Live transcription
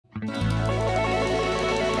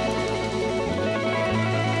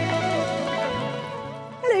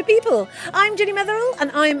people, I'm Ginny Metheral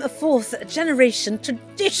and I'm a 4th generation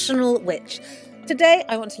traditional witch. Today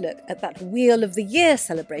I want to look at that Wheel of the Year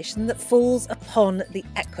celebration that falls upon the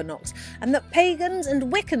equinox and that pagans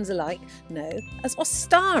and Wiccans alike know as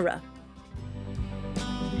Ostara.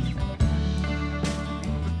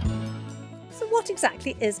 So what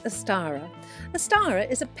exactly is Ostara? Ostara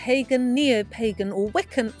is a pagan, neo-pagan or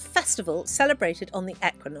Wiccan festival celebrated on the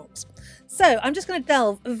equinox. So I'm just going to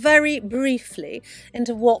delve very briefly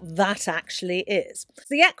into what that actually is.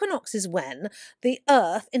 The equinox is when the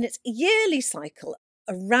Earth, in its yearly cycle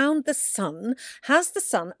around the sun, has the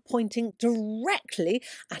sun pointing directly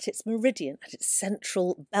at its meridian, at its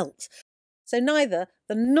central belt. So neither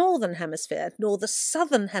the northern hemisphere nor the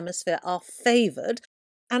southern hemisphere are favoured,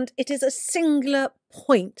 and it is a singular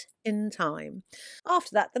point in time.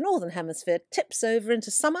 After that, the northern hemisphere tips over into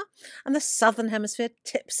summer and the southern hemisphere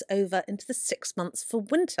tips over into the 6 months for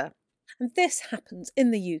winter. And this happens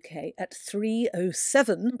in the UK at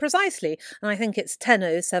 3:07 precisely, and I think it's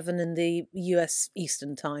 10:07 in the US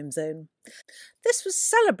Eastern Time Zone. This was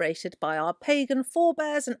celebrated by our pagan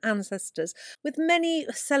forebears and ancestors with many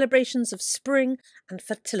celebrations of spring and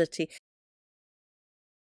fertility.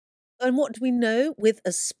 And what do we know with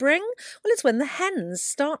a spring? Well, it's when the hens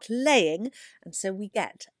start laying, and so we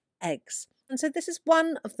get eggs. And so this is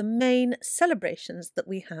one of the main celebrations that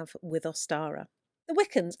we have with Ostara. The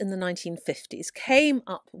Wiccans in the 1950s came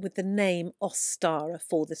up with the name Ostara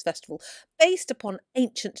for this festival, based upon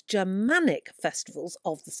ancient Germanic festivals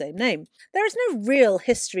of the same name. There is no real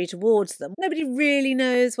history towards them. Nobody really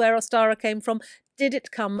knows where Ostara came from. Did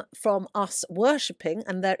it come from us worshipping?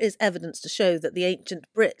 And there is evidence to show that the ancient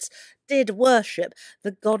Brits did worship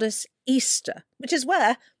the goddess Easter, which is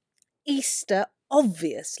where Easter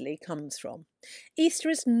obviously comes from. Easter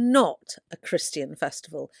is not a Christian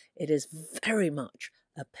festival. It is very much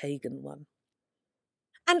a pagan one.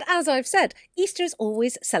 And as I've said, Easter is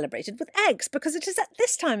always celebrated with eggs because it is at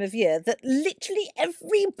this time of year that literally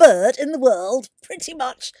every bird in the world pretty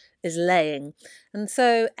much is laying. And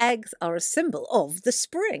so eggs are a symbol of the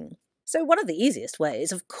spring. So one of the easiest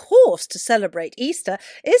ways, of course, to celebrate Easter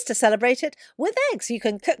is to celebrate it with eggs. You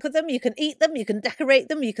can cook with them, you can eat them, you can decorate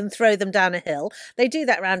them, you can throw them down a hill. They do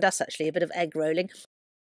that around us, actually, a bit of egg rolling.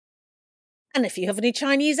 And if you have any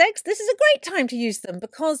Chinese eggs, this is a great time to use them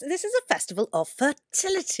because this is a festival of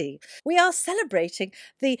fertility. We are celebrating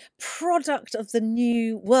the product of the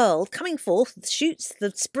new world coming forth, the shoots,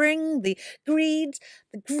 the spring, the greens.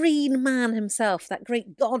 The green man himself, that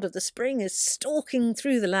great god of the spring, is stalking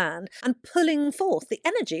through the land and pulling forth the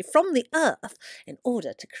energy from the earth in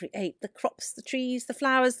order to create the crops, the trees, the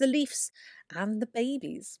flowers, the leaves, and the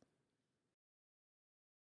babies.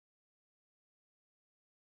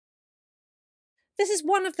 This is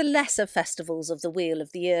one of the lesser festivals of the Wheel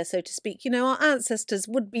of the Year, so to speak. You know, our ancestors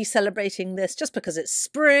would be celebrating this just because it's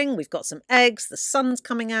spring, we've got some eggs, the sun's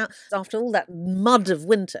coming out. After all that mud of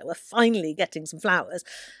winter, we're finally getting some flowers.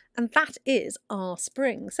 And that is our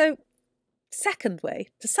spring. So, second way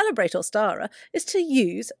to celebrate Ostara is to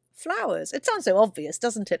use flowers. It sounds so obvious,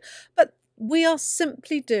 doesn't it? But we are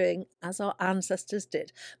simply doing as our ancestors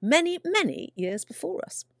did many, many years before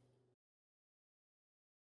us.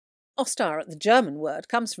 Ostara, the German word,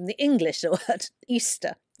 comes from the English word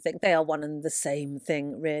Easter. I think they are one and the same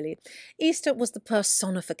thing, really. Easter was the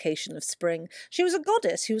personification of spring. She was a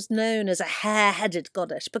goddess who was known as a hare-headed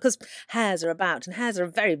goddess because hares are about, and hares are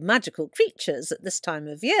very magical creatures at this time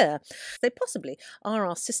of year. They possibly are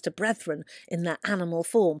our sister brethren in their animal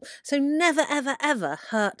form. So never, ever, ever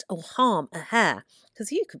hurt or harm a hare,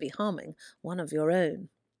 because you could be harming one of your own.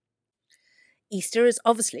 Easter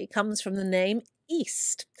obviously comes from the name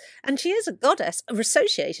East, and she is a goddess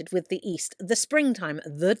associated with the East, the springtime,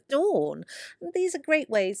 the dawn. And these are great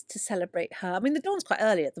ways to celebrate her. I mean, the dawn's quite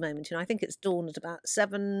early at the moment, you know, I think it's dawn at about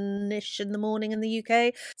 7-ish in the morning in the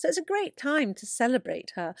UK, so it's a great time to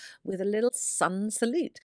celebrate her with a little sun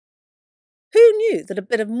salute. Who knew that a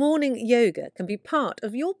bit of morning yoga can be part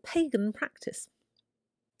of your pagan practice?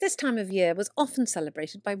 This time of year was often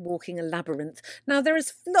celebrated by walking a labyrinth. Now, there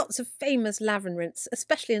is lots of famous labyrinths,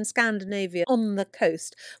 especially in Scandinavia on the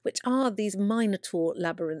coast, which are these Minotaur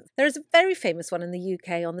labyrinths. There is a very famous one in the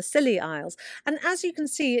UK on the Scilly Isles. And as you can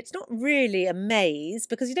see, it's not really a maze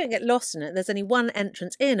because you don't get lost in it. There's only one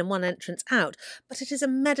entrance in and one entrance out. But it is a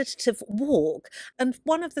meditative walk. And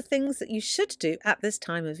one of the things that you should do at this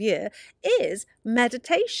time of year is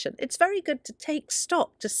meditation. It's very good to take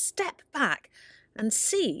stock, to step back and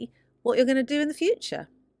see what you're going to do in the future.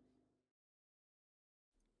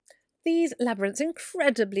 These labyrinths are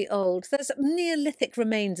incredibly old. There's Neolithic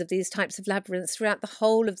remains of these types of labyrinths throughout the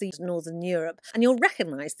whole of northern Europe, and you'll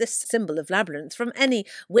recognise this symbol of labyrinth from any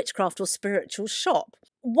witchcraft or spiritual shop.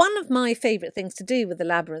 One of my favourite things to do with the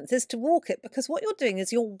labyrinth is to walk it, because what you're doing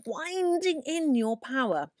is you're winding in your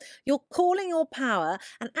power. You're calling your power,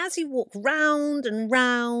 and as you walk round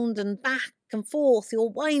and back and forth, you're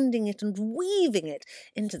winding it and weaving it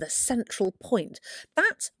into the central point.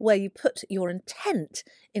 That's where you put your intent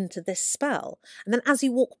into this spell. And then as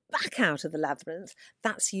you walk back out of the labyrinth,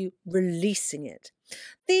 that's you releasing it.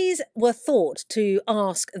 These were thought to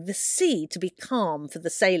ask the sea to be calm for the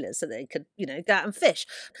sailors so they could, go out and fish.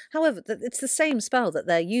 However, it's the same spell that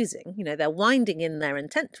they're using. They're winding in their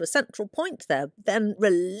intent to a central point there, then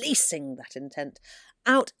releasing that intent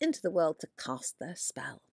out into the world to cast their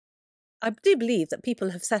spell. I do believe that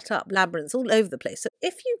people have set up labyrinths all over the place. So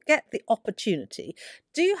if you get the opportunity,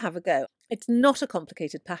 do have a go. It's not a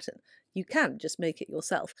complicated pattern. You can just make it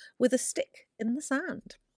yourself with a stick in the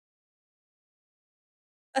sand.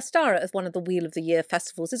 Ostara, as one of the Wheel of the Year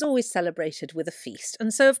festivals, is always celebrated with a feast.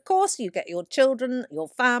 And so, of course, you get your children, your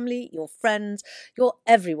family, your friends, your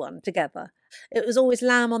everyone together. It was always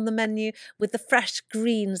lamb on the menu with the fresh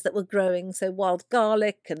greens that were growing, so wild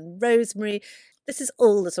garlic and rosemary. This is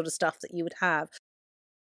all the sort of stuff that you would have.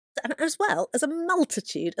 And as well as a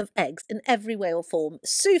multitude of eggs in every way or form.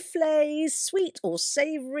 Soufflés, sweet or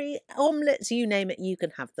savoury, omelettes, you name it, you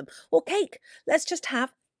can have them. Or cake. Let's just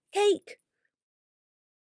have cake.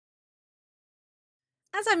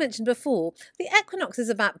 As I mentioned before, the equinox is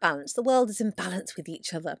about balance. The world is in balance with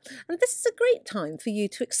each other. And this is a great time for you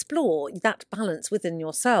to explore that balance within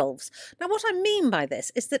yourselves. Now, what I mean by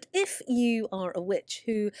this is that if you are a witch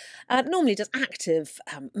who normally does active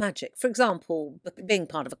magic, for example, being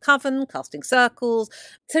part of a coven, casting circles,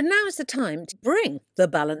 so now is the time to bring the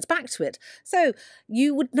balance back to it. So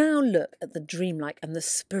you would now look at the dreamlike and the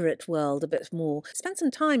spirit world a bit more. Spend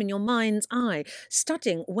some time in your mind's eye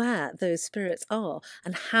studying where those spirits are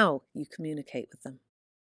and how you communicate with them.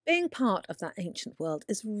 Being part of that ancient world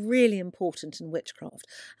is really important in witchcraft,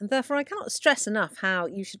 and therefore I cannot stress enough how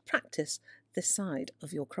you should practice this side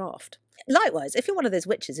of your craft. Likewise, if you're one of those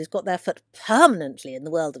witches who's got their foot permanently in the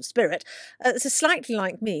world of spirit, so slightly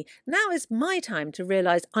like me, now is my time to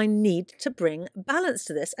realise I need to bring balance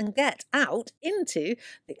to this and get out into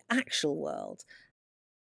the actual world.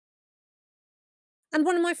 And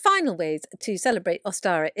one of my final ways to celebrate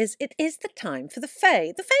Ostara is it is the time for the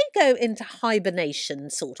Fae. The Fae go into hibernation,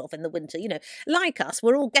 sort of, in the winter. Like us,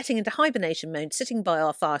 we're all getting into hibernation mode, sitting by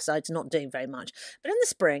our firesides, not doing very much. But in the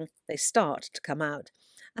spring, they start to come out.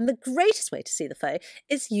 And the greatest way to see the Fae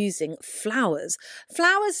is using flowers.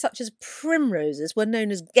 Flowers such as primroses were known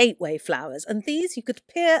as gateway flowers, and these you could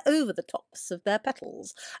peer over the tops of their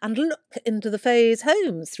petals and look into the Fae's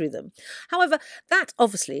homes through them. However, that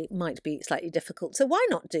obviously might be slightly difficult, so why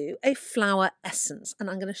not do a flower essence? And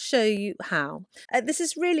I'm going to show you how. This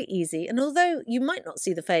is really easy, and although you might not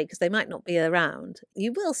see the Fae because they might not be around,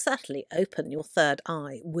 you will certainly open your third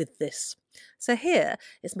eye with this. So here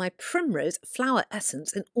is my primrose flower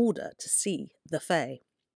essence in order to see the Fae.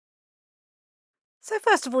 So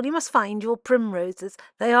first of all, you must find your primroses.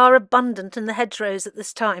 They are abundant in the hedgerows at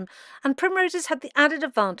this time, and primroses had the added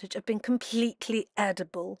advantage of being completely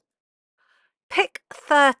edible. Pick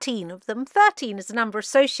 13 of them. 13 is the number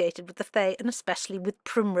associated with the Fae and especially with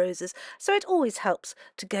primroses, so it always helps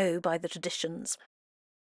to go by the traditions.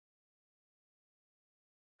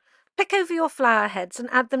 Pick over your flower heads and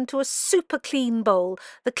add them to a super clean bowl.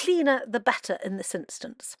 The cleaner, the better in this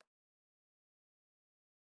instance.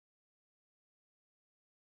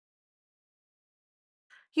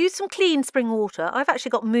 Use some clean spring water. I've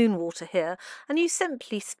actually got moon water here, and you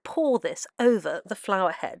simply pour this over the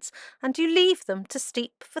flower heads and you leave them to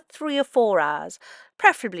steep for 3 or 4 hours,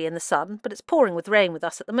 preferably in the sun, but it's pouring with rain with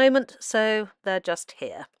us at the moment, so they're just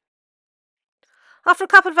here. After a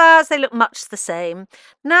couple of hours, they look much the same.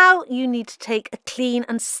 Now you need to take a clean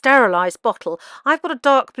and sterilised bottle. I've got a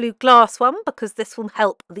dark blue glass one because this will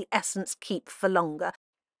help the essence keep for longer.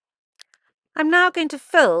 I'm now going to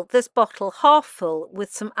fill this bottle half full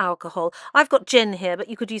with some alcohol. I've got gin here, but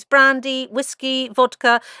you could use brandy, whiskey,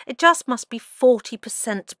 vodka. It just must be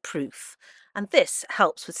 40% proof. And this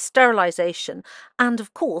helps with sterilisation and,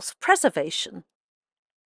 of course, preservation.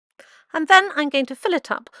 And then I'm going to fill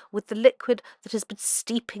it up with the liquid that has been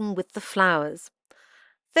steeping with the flowers.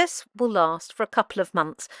 This will last for a couple of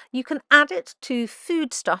months. You can add it to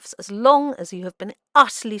foodstuffs as long as you have been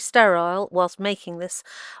utterly sterile whilst making this,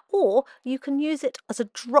 or you can use it as a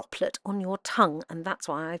droplet on your tongue, and that's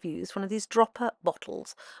why I've used one of these dropper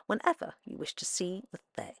bottles whenever you wish to see the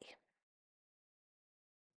Fae.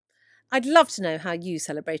 I'd love to know how you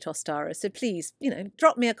celebrate Ostara, so please,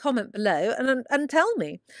 drop me a comment below and tell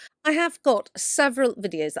me. I have got several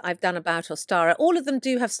videos that I've done about Ostara. All of them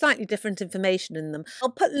do have slightly different information in them. I'll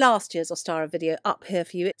put last year's Ostara video up here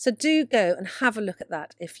for you, so do go and have a look at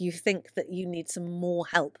that if you think that you need some more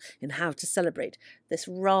help in how to celebrate this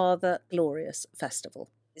rather glorious festival.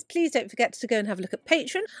 Please don't forget to go and have a look at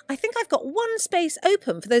Patreon. I think I've got one space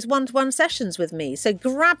open for those one-to-one sessions with me, so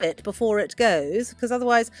grab it before it goes, because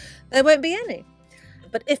otherwise there won't be any.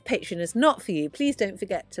 But if Patreon is not for you, please don't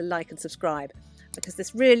forget to like and subscribe, because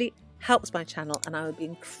this really helps my channel and I would be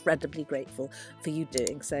incredibly grateful for you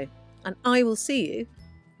doing so. And I will see you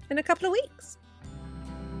in a couple of weeks.